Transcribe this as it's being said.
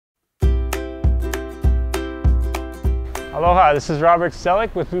Aloha, this is Robert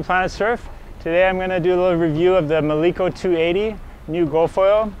Stehlik with Blue Planet Surf. Today I'm going to do a little review of the Maliko 280 new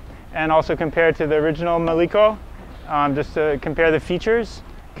GoFoil and also compare it to the original Maliko, just to compare the features.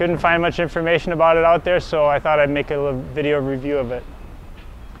 Couldn't find much information about it out there, so I thought I'd make a little video review of it.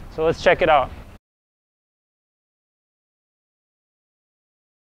 So let's check it out.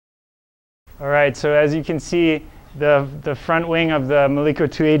 Alright, so as you can see, the front wing of the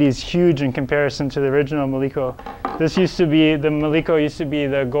Maliko 280 is huge in comparison to the original Maliko. This used to be, the Maliko used to be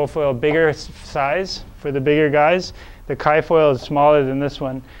the GoFoil bigger size for the bigger guys. The Kai foil is smaller than this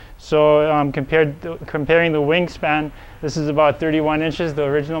one. So comparing the wingspan, this is about 31 inches, the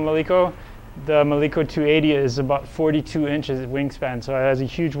original Maliko. The Maliko 280 is about 42 inches wingspan, so it has a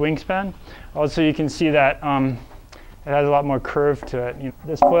huge wingspan. Also, you can see that it has a lot more curve to it.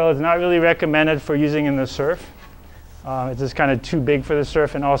 This foil is not really recommended for using in the surf. It's just kind of too big for the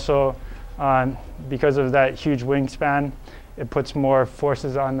surf, and also because of that huge wingspan, it puts more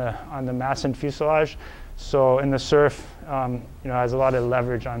forces on the mast and fuselage. So in the surf, has a lot of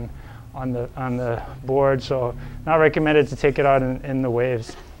leverage on the board. So not recommended to take it out in the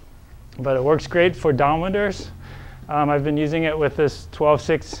waves. But it works great for downwinders. I've been using it with this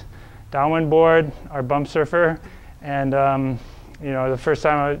 12.6 downwind board, our bump surfer, and the first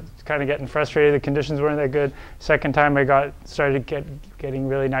time I was kind of getting frustrated, the conditions weren't that good. Second time I started getting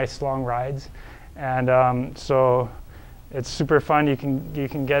really nice long rides, and so it's super fun. You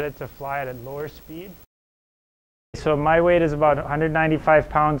can get it to fly at a lower speed. So my weight is about 195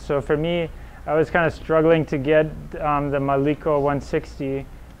 pounds. So for me, I was kind of struggling to get the Maliko 160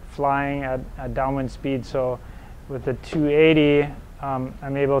 flying at downwind speed. So with the 280,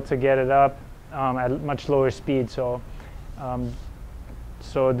 I'm able to get it up at much lower speed. So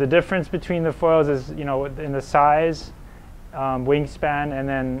the difference between the foils is, in the size, wingspan, and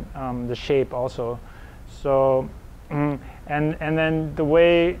then the shape also. So, and then the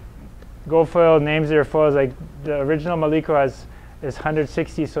way GoFoil names their foils, like the original Maliko is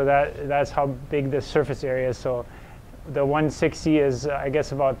 160, so that's how big the surface area is. So the 160 is, I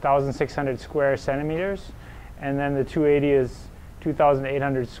guess, about 1,600 square centimeters, and then the 280 is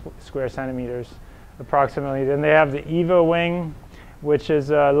 2,800 square centimeters approximately. Then they have the EVA wing, which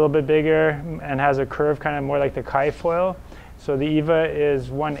is a little bit bigger and has a curve kind of more like the Kai foil. So the EVA is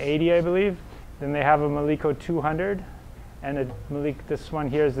 180, I believe. Then they have a Maliko 200, and this one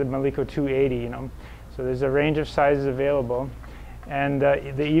here is the Maliko 280. So there's a range of sizes available, and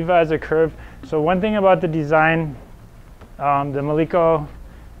the EVA has a curve. So one thing about the design, the Maliko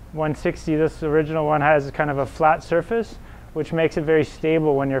 160, this original one, has kind of a flat surface, which makes it very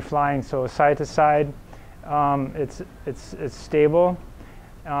stable when you're flying. So side to side, it's stable,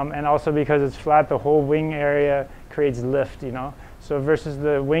 and also because it's flat, the whole wing area creates lift. So versus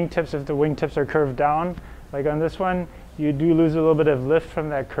the wingtips, if the wingtips are curved down, like on this one, you do lose a little bit of lift from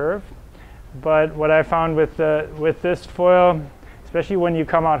that curve. But what I found with this foil, especially when you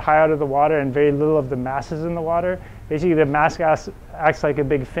come out high out of the water and very little of the mass is in the water, basically the mass acts like a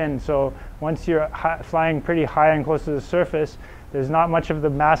big fin. So once you're flying pretty high and close to the surface, there's not much of the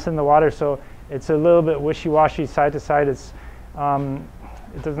mass in the water, so it's a little bit wishy-washy side to side.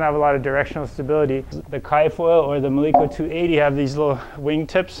 It doesn't have a lot of directional stability. The Kai foil or the Maliko 280 have these little wing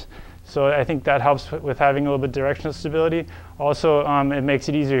tips, so I think that helps with having a little bit directional stability. Also, it makes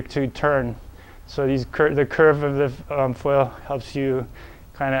it easier to turn. So the curve of the foil helps you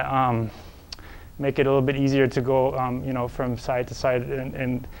kind of make it a little bit easier to go from side to side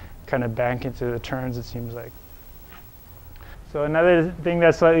and kind of bank into the turns, it seems like. So another thing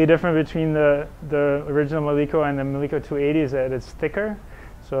that's slightly different between the original Maliko and the Maliko 280 is that it's thicker.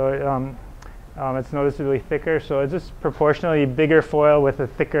 So it's noticeably thicker. So it's just proportionally bigger foil with a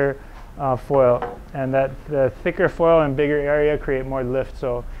thicker foil, and that the thicker foil and bigger area create more lift.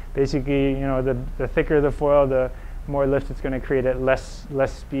 So basically, the thicker the foil, the more lift it's going to create at less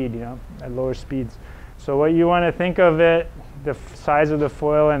speed, at lower speeds. So what you want to think of it, the size of the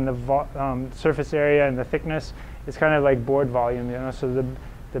foil and the surface area and the thickness, is kind of like board volume. So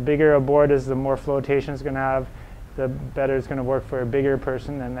the bigger a board is, the more flotation it's going to have, the better it's going to work for a bigger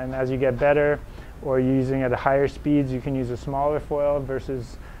person. And then as you get better, or you're using at higher speeds, you can use a smaller foil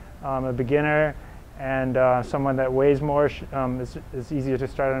versus a beginner. And someone that weighs more, it's easier to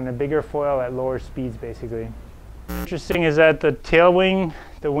start on a bigger foil at lower speeds, basically. Interesting is that the tail wing,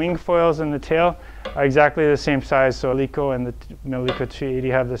 the wing foils and the tail are exactly the same size. So Maliko and the Maliko 280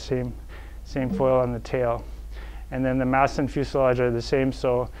 have the same foil on the tail. And then the mast and fuselage are the same,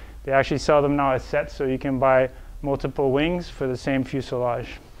 so they actually sell them now as sets, so you can buy multiple wings for the same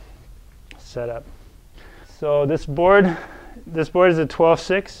fuselage setup. So this board is a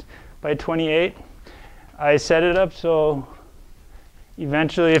 12.6 by 28. I set it up so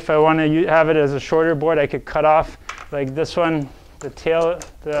eventually if I want to have it as a shorter board, I could cut off like this one. The tail,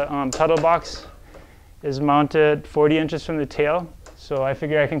 the tuttle box is mounted 40 inches from the tail. So I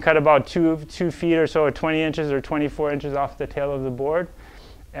figure I can cut about 2 feet or so, or 20 inches or 24 inches off the tail of the board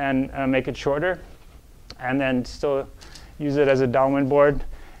and make it shorter, and then still use it as a downwind board.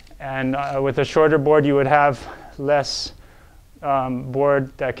 And with a shorter board, you would have less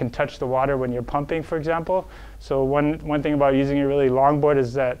board that can touch the water when you're pumping, for example. So one thing about using a really long board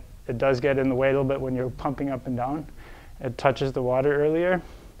is that it does get in the way a little bit when you're pumping up and down. It touches the water earlier.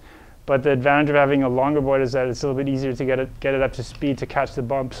 But the advantage of having a longer board is that it's a little bit easier to get it up to speed to catch the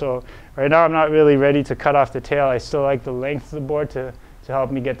bump. So right now I'm not really ready to cut off the tail. I still like the length of the board to help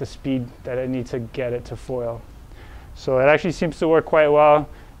me get the speed that I need to get it to foil. So it actually seems to work quite well.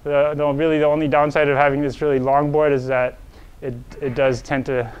 Really the only downside of having this really long board is that it does tend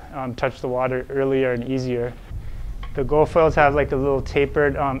to touch the water earlier and easier. The GoFoils have like a little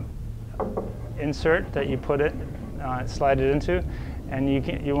tapered insert that you put it, slide it into. And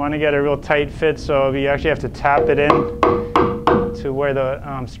you want to get a real tight fit, so you actually have to tap it in to where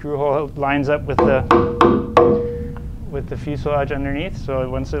the screw hole lines up with the fuselage underneath. So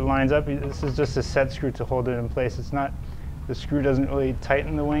once it lines up, this is just a set screw to hold it in place. It's not, the screw doesn't really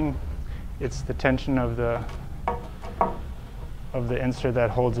tighten the wing. It's the tension of the insert that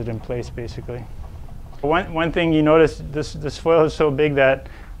holds it in place, basically. One thing you notice, this foil is so big that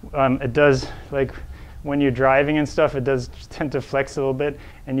it does, like, when you're driving and stuff, it does tend to flex a little bit,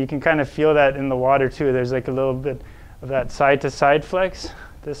 and you can kind of feel that in the water too. There's like a little bit of that side-to-side flex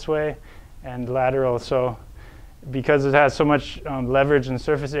this way and lateral. So because it has so much leverage and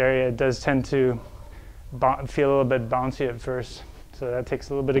surface area, it does tend to feel a little bit bouncy at first. So that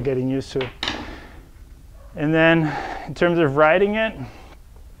takes a little bit of getting used to. And then in terms of riding it,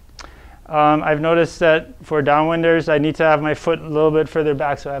 I've noticed that for downwinders, I need to have my foot a little bit further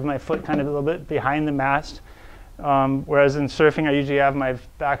back, so I have my foot kind of a little bit behind the mast. Whereas in surfing, I usually have my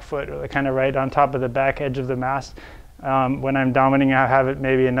back foot kind of right on top of the back edge of the mast. When I'm downwinding, I have it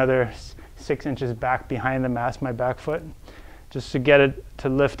maybe another 6 inches back behind the mast, my back foot, just to get it to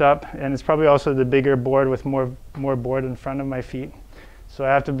lift up. And it's probably also the bigger board with more board in front of my feet. So I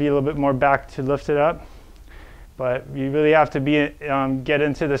have to be a little bit more back to lift it up. But you really have to get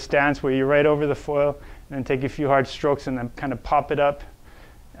into the stance where you're right over the foil and then take a few hard strokes and then kind of pop it up.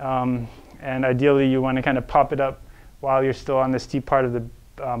 And ideally you want to kind of pop it up while you're still on the steep part of the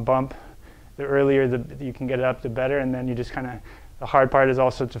bump. The earlier you can get it up, the better. And then you just kind of, the hard part is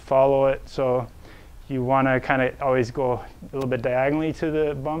also to follow it. So you want to kind of always go a little bit diagonally to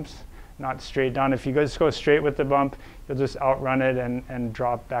the bumps, not straight down. If you just go straight with the bump, you'll just outrun it and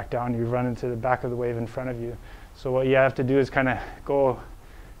drop back down. You run into the back of the wave in front of you. So what you have to do is kind of go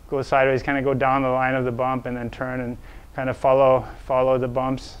sideways, kind of go down the line of the bump and then turn and kind of follow the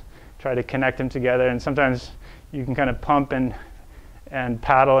bumps, try to connect them together. And sometimes you can kind of pump and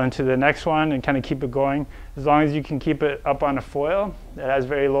paddle into the next one and kind of keep it going. As long as you can keep it up on a foil that has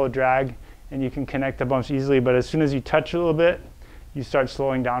very low drag and you can connect the bumps easily. But as soon as you touch a little bit, you start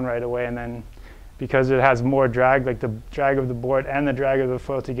slowing down right away. And then because it has more drag, like the drag of the board and the drag of the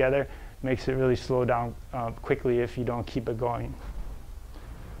foil together, makes it really slow down quickly if you don't keep it going.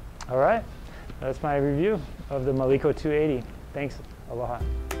 All right, that's my review of the Maliko 280. Thanks, aloha.